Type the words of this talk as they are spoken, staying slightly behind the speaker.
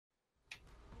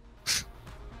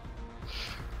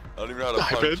don't even know how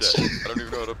to punch yet. I don't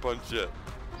even know how to punch yet.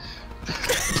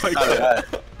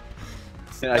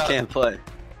 I can't play.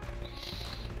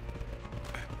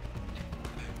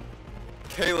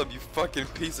 Caleb, you fucking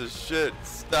piece of shit.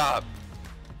 Stop.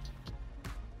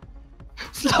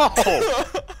 No!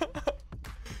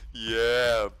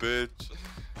 Yeah, bitch.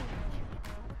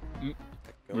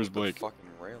 Where's Blake? Fucking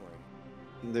railing.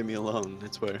 Leave me alone, I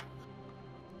swear. You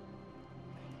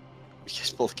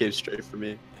guys both came straight for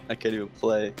me. I can't even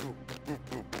play.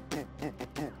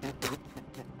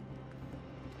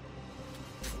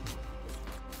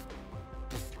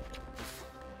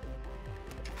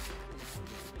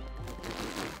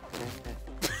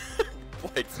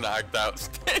 Blake's knocked out,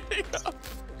 standing up.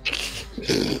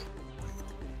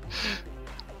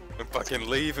 I'm fucking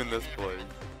leaving this place.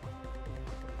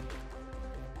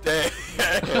 Damn.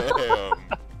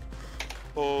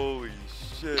 Holy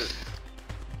shit.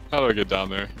 How do I get down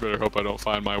there? You better hope I don't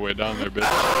find my way down there, bitch.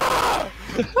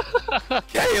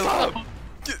 Caleb!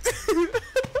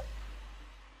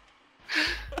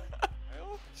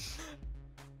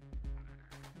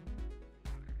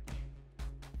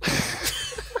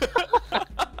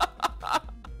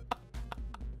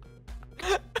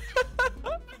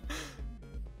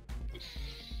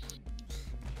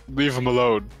 Leave him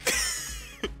alone.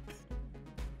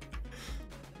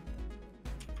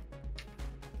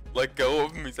 Let go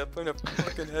of him, he's up to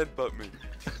fucking headbutt me.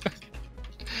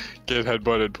 Get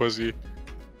headbutted, pussy.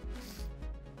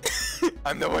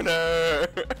 I'm the winner!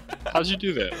 How'd you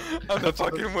do that? I'm the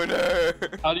fucking winner!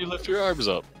 How do you lift your arms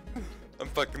up? I'm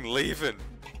fucking leaving.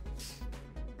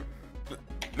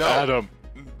 No! Adam!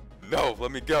 No,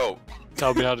 let me go.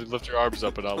 Tell me how to lift your arms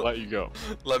up and I'll let you go.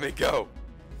 Let me go.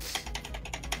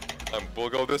 We'll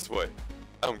go this way.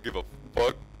 I don't give a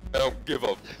fuck. I don't give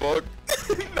a fuck.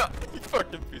 No, you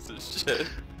fucking piece of shit.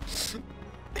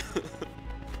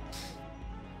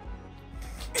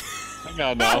 Hang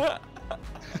on now.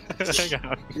 Hang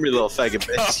on. You little faggot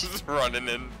I'm bitch. just running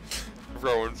and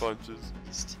throwing punches.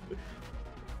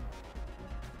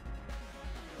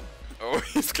 Oh,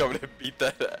 he's coming to beat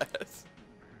that ass.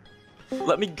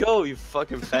 Let me go, you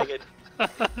fucking faggot.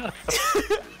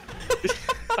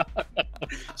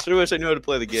 Sure wish I knew how to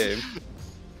play the game.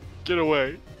 Get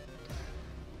away.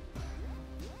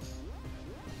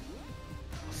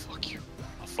 I'll fuck you.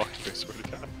 I'll fuck you, I swear to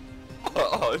God.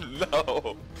 Oh,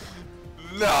 no.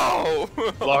 No.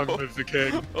 Long live the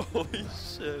king. Holy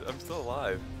shit, I'm still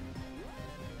alive.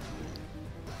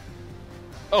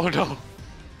 Oh no.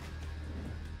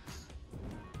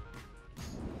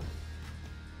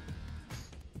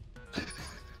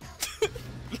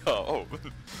 No.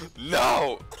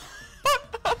 No.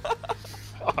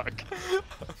 Fuck.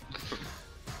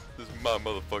 This is my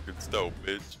motherfucking stove,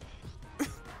 bitch.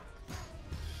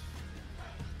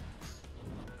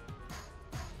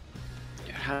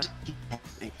 How do you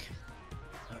think?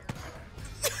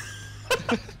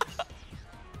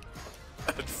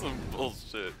 That's some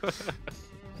bullshit.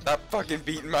 Stop fucking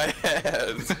beating my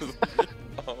ass.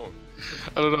 Oh.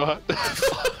 I don't know how.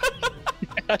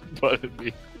 Headbutted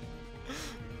me.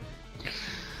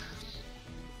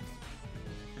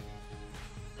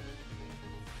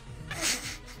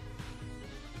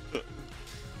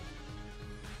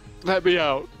 Let me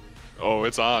out. Oh,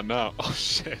 it's on now. Oh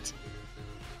shit.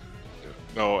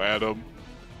 No, Adam.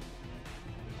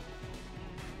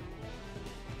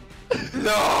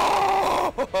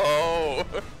 No! I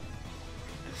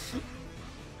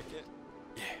can't.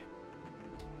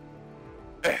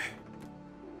 Yeah.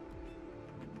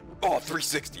 Oh,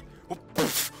 360. Oh,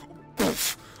 poof. Oh,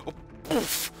 poof. Oh,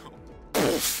 poof. Oh,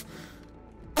 poof.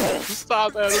 Poof.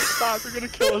 Stop, Adam. Stop. You're gonna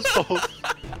kill us both.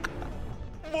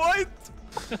 What?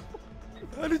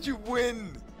 How did you win?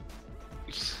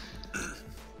 I'm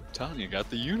telling you, got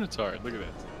the unitard. Look at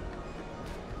that.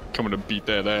 Coming to beat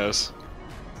that ass.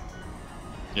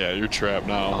 Yeah, you're trapped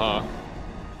now, huh?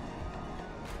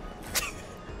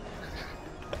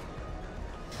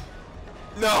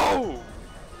 No!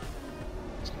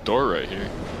 There's a door right here.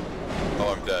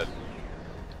 Oh, I'm dead.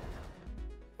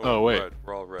 Oh, wait. Red.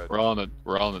 We're all red. We're all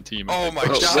on the team. I Oh think. my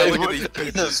god, shit. look at these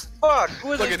bitches. Fuck!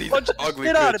 Look at these ugly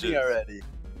Get out of me bitches. already!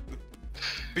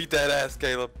 Beat that ass,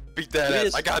 Caleb. Beat that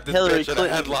ass. I got this Hillary bitch in a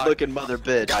Clinton headlock. looking mother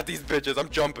bitch. Got these bitches. I'm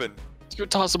jumping. You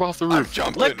toss him off the I'm roof.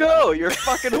 jumping. Let go! You're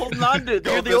fucking holding on to it.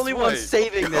 Go You're the this only one way.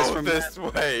 saving this Go from this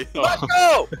way. Let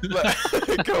go!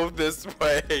 Go this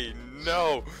way.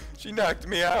 No. She knocked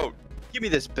me out. Give me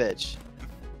this bitch.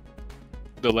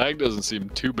 The lag doesn't seem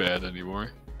too bad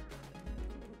anymore.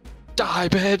 Die,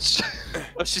 bitch!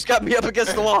 Oh, she's got me up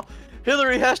against the wall.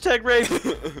 Hillary, hashtag rape.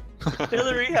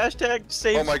 Hillary, hashtag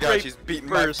save Oh my god, rape she's beating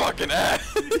first. my fucking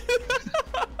ass.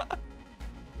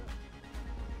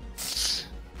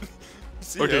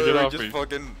 See Okay, get Hillary off just me.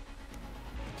 fucking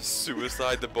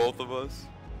suicide to both of us.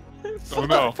 Oh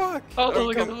no. Fuck. Oh, I don't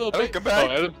look at the little come baby. back.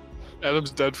 Oh,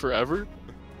 Adam's dead forever?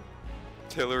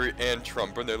 Hillary and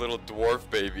Trump and their little dwarf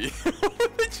baby.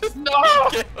 They just No!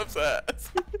 beat Caleb's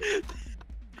ass.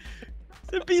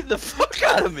 They beat the fuck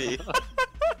out of me.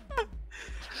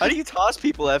 How do you toss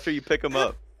people after you pick them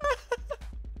up?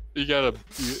 You gotta,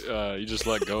 you just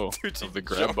let go Dude, of the you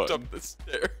grab jumped button. up the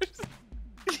stairs.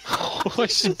 Oh, I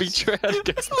should beat your head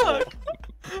against the wall.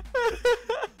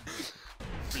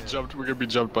 We're gonna be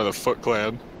jumped by the Foot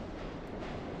Clan.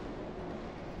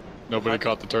 Nobody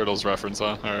caught the Turtles reference,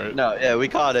 huh? Alright. No, yeah, we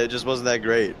caught it. It just wasn't that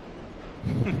great.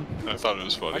 I thought it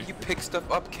was How funny. do you pick stuff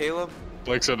up, Caleb?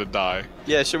 Blake's gonna die.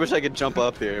 Yeah, I sure wish I could jump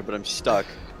up here, but I'm stuck.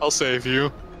 I'll save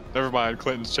you. Never mind,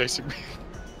 Clinton's chasing me.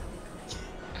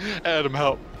 Adam,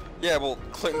 help. Yeah, well,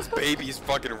 Clinton's baby's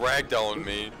fucking ragdolling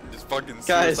me. Just fucking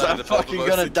Guys, suicided I'm to both fucking of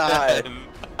us gonna die. again.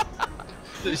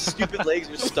 These stupid legs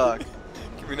are stuck.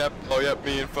 Can we not? Oh, yep,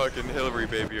 me and fucking Hillary,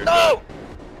 baby, are No! dead.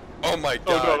 Oh my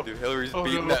god, no. dude, Hillary's Oh,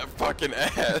 beating no. that fucking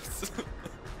ass.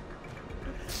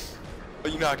 Oh,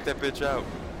 you knocked that bitch out.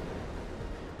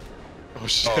 Oh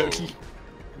shit. Oh.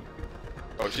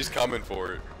 Oh, she's coming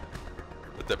for it.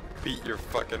 But to beat your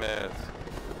fucking ass.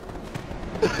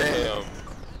 Damn.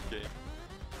 Okay.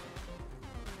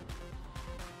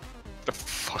 The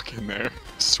fuck in there.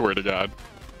 Swear to God.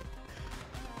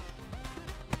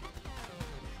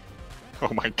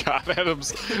 Oh my god,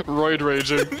 Adam's roid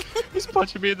raging. He's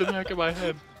punching me in the back of my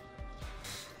head.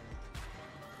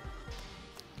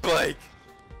 Blake!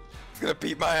 He's gonna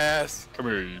beat my ass. Come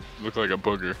here, you look like a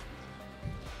booger.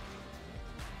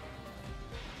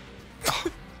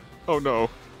 Oh no.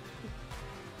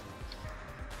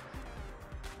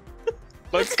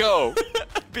 Let's go!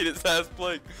 Beat his ass,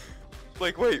 Blake.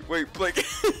 Blake, wait, Blake.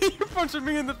 You're punching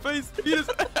me in the face. Beat his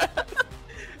ass.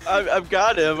 I've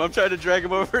got him. I'm trying to drag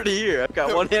him over to here. I've got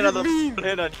No, one hand on the what do you mean? one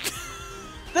hand on.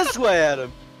 This way,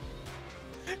 Adam.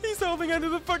 He's holding onto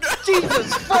the fucking.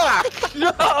 Jesus fuck!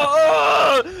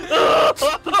 No!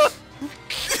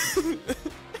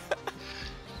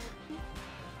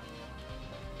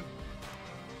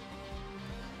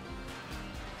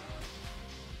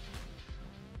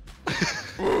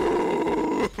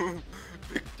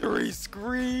 Victory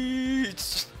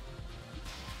screech.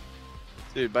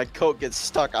 Dude, my coat gets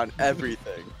stuck on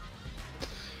everything.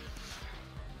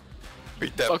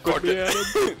 Beat that Fuck with me,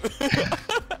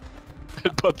 fucking.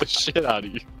 I'd put the shit out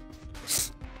of you.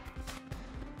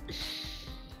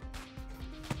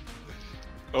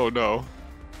 Oh no.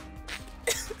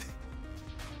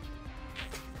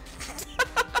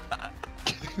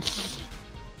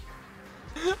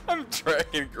 I'm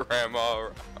dragging Grandma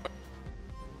around.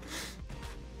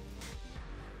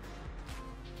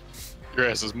 Your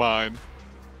ass is mine.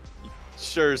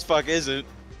 Sure as fuck isn't.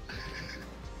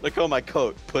 Look on my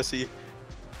coat, pussy.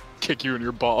 Kick you in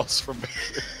your balls from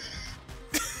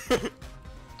there.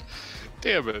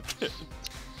 Damn it.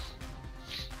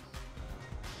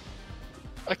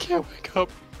 I can't wake up.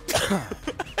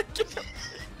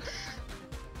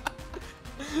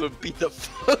 I'm gonna beat the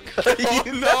fuck out of Oh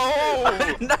you. no!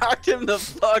 I knocked him the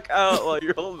fuck out while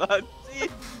you're holding on. See?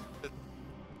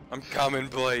 I'm coming,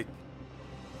 Blake.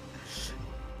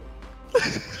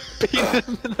 Beat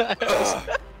him in the ass.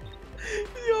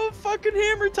 Yo, fucking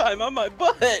hammer time on my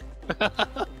butt.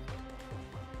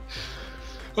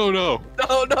 Oh no.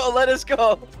 No, no, let us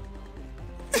go.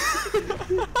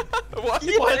 What?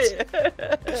 Yeah.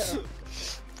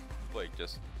 Blake,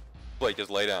 just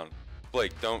lay down.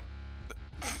 Blake, don't.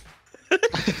 I'm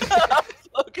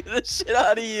fucking the shit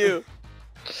out of you.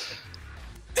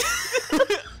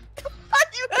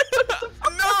 You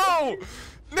No!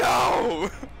 No!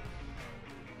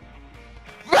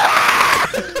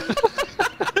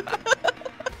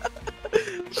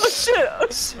 Oh shit! Oh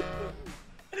shit!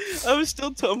 I was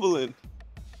still tumbling.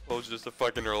 Well, just to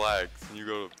fucking relax, and you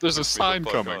go. There's a piss me sign the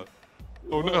fuck coming. off.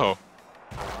 Oh no.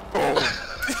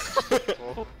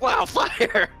 Oh. Wow,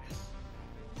 fire!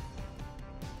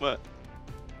 What?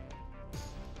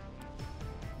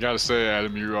 Gotta say,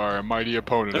 Adam, you are a mighty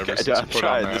opponent Okay, ever since I'm you put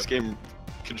trying. on This that, game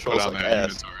put controls on like that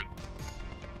ass. unitard.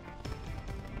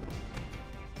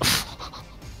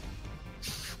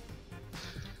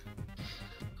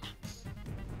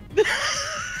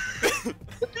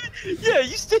 Yeah,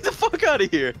 you stay the fuck out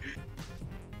of here.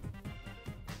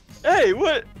 Hey,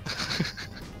 what?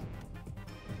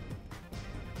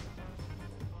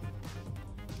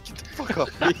 Get the fuck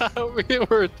off me. We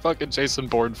were fucking Jason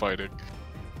Bourne fighting.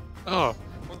 Oh,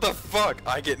 What the fuck?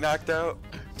 I get knocked out?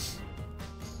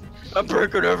 I'm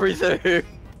breaking everything.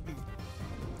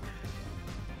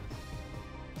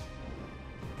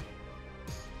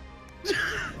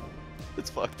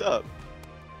 fucked up.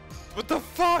 What the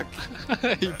fuck?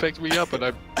 You picked me up and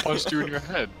I punched you in your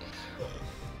head.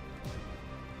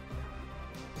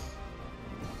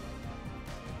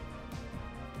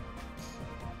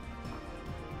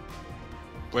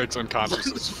 Blade's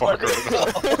unconscious as fuck right now.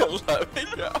 Let me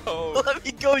go. Let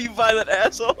me go, you violent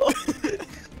asshole!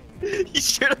 You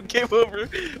straight up came over.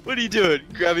 What are you doing?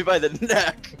 Grab me by the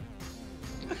neck.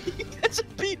 You guys are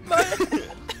beating my ass.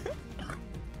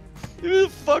 Leave me the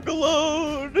fuck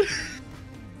alone.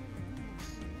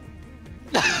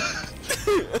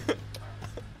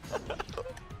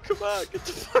 Come on, get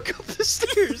the fuck up the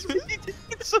stairs. What are you taking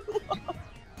so long?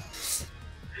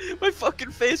 My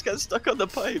fucking face got stuck on the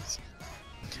pipes.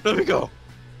 Let me go.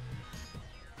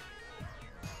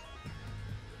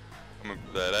 I'm gonna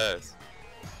whip that ass.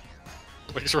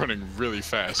 Blake's running really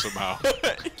fast somehow.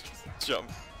 Just jump.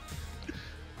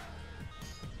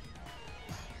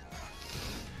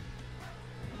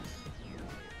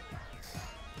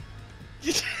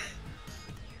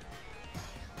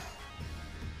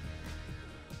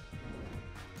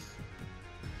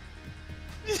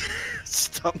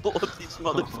 Stumble with these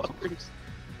motherfuckers.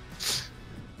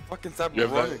 Fucking stop You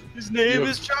have that- running. His name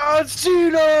is John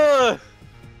Cena!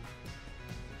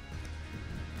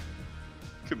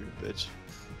 Come here, bitch.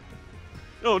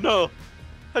 Oh no!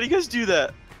 How do you guys do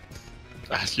that?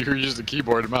 You use the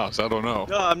keyboard and mouse, I don't know.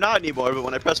 No, I'm not anymore, but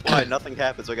when I press Y, nothing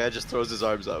happens. The guy just throws his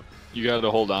arms up. You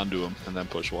gotta hold on to him and then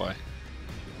push Y.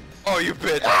 Oh, you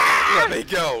bitch! Let me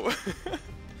go!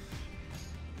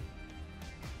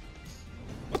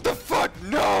 What the fuck?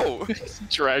 No! He's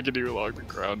dragging you along the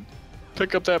ground.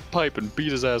 Pick up that pipe and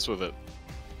beat his ass with it.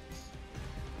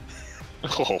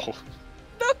 Oh.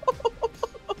 No!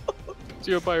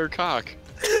 Do it by your cock.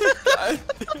 God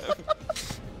damn.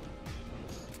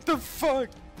 What the fuck?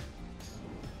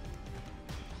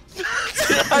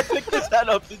 I picked his head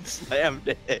up and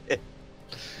slammed it.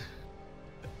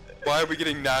 Why are we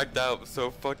getting knocked out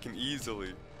so fucking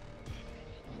easily?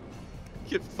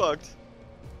 Get fucked.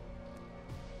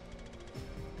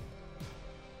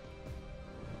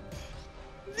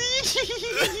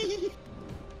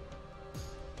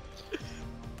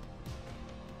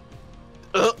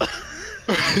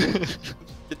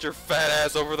 Get your fat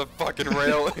ass over the fucking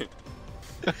railing.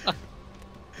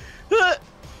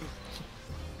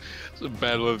 It's a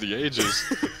battle of the ages.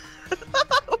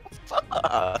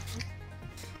 Fuck.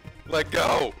 Let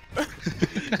go.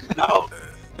 No.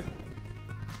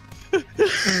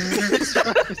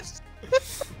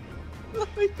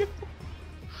 Let me go.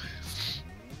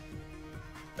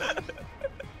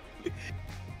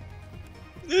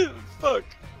 Fuck.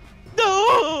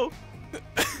 No.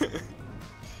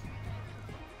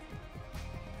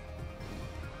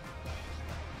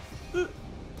 I'm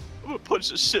gonna punch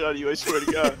the shit out of you, I swear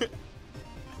to God.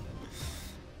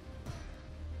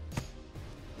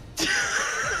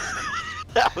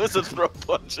 That was a throw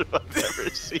punch if I've ever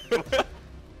seen one.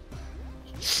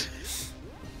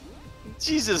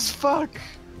 Jesus fuck.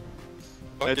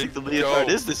 I think the leotard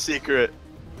is the secret.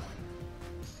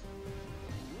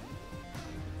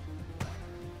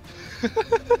 You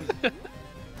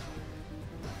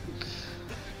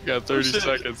got 30 shit.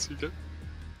 seconds. You get...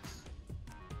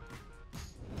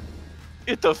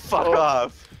 Get the fuck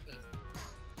off.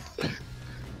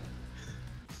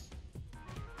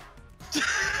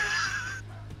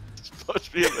 Just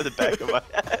punch me over the back of my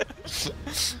head.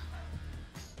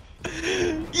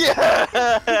 Yeah!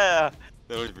 I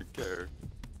don't even care.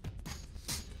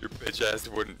 Your bitch ass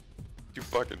wouldn't. Too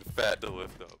fucking fat to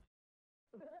lift up.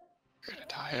 You're gonna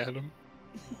die at him.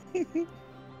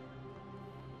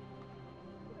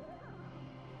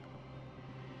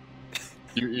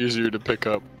 You're easier to pick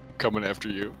up coming after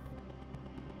you.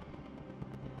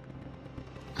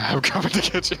 I'm coming to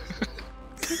get you.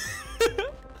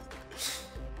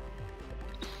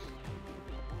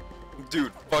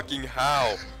 Dude, fucking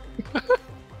how?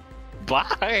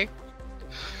 Bye.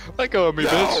 Let go of me, No!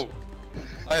 bitch.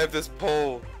 I have this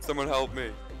pole. Someone help me.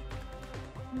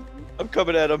 I'm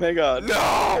coming at him, hang on.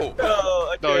 No! No,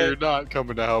 I No, can't. you're not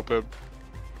coming to help him.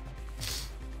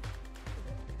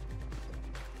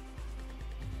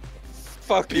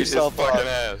 Fuck Beat his yourself fucking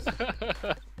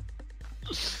up.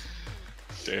 ass.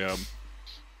 Damn.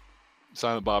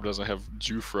 Silent Bob doesn't have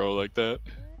Jufro like that.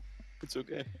 It's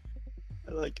okay.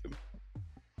 I like him.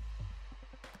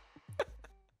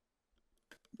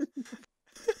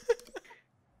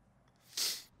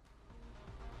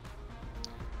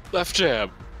 Left jab.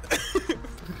 What the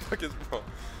fuck is wrong?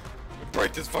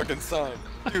 Break this fucking sign.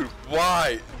 Dude,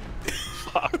 why?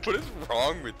 Fuck. What is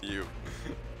wrong with you?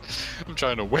 I'm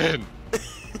trying to win.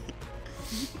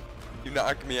 You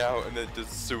knock me out and then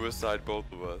just suicide both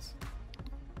of us.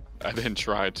 I didn't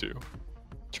try to.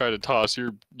 Try to toss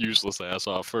your useless ass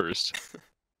off first.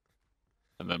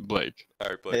 And then Blake.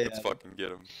 Alright, Blake, Hey, let's fucking get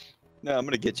him. No, I'm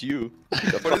gonna get you.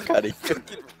 Get the What fuck out of here.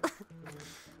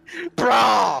 is-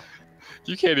 Bro!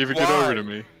 You can't even get Why? over to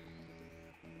me.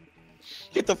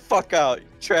 Get the fuck out, you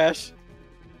trash.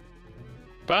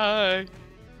 Bye.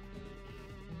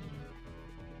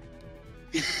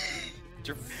 Get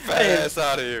your fat ass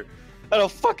out of here. I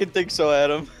don't fucking think so,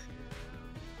 Adam.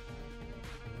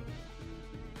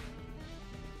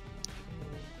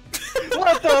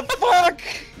 What the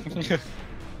fuck?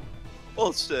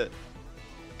 Bullshit.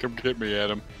 Come get me,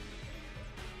 Adam.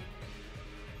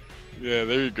 Yeah,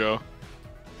 there you go.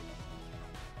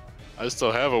 I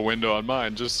still have a window on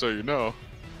mine, just so you know.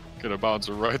 Gonna bounce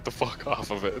right the fuck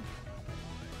off of it.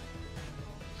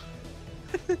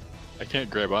 I can't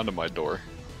grab onto my door.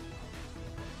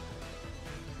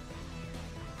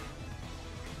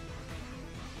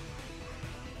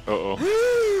 Uh-oh.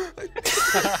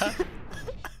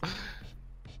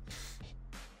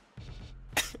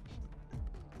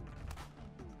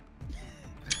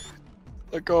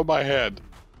 Let go of my head.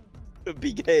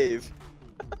 Behave.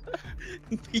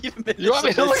 Beat him into You want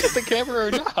me to look at submission. the camera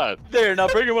or not? There, now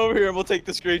bring him over here and we'll take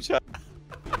the screenshot.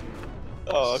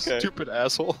 Oh, okay. Stupid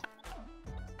asshole.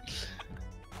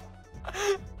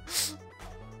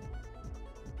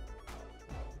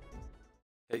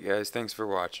 Hey guys, thanks for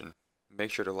watching.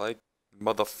 Make sure to like,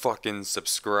 motherfucking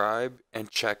subscribe, and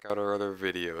check out our other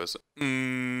videos.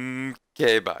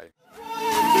 Okay, bye.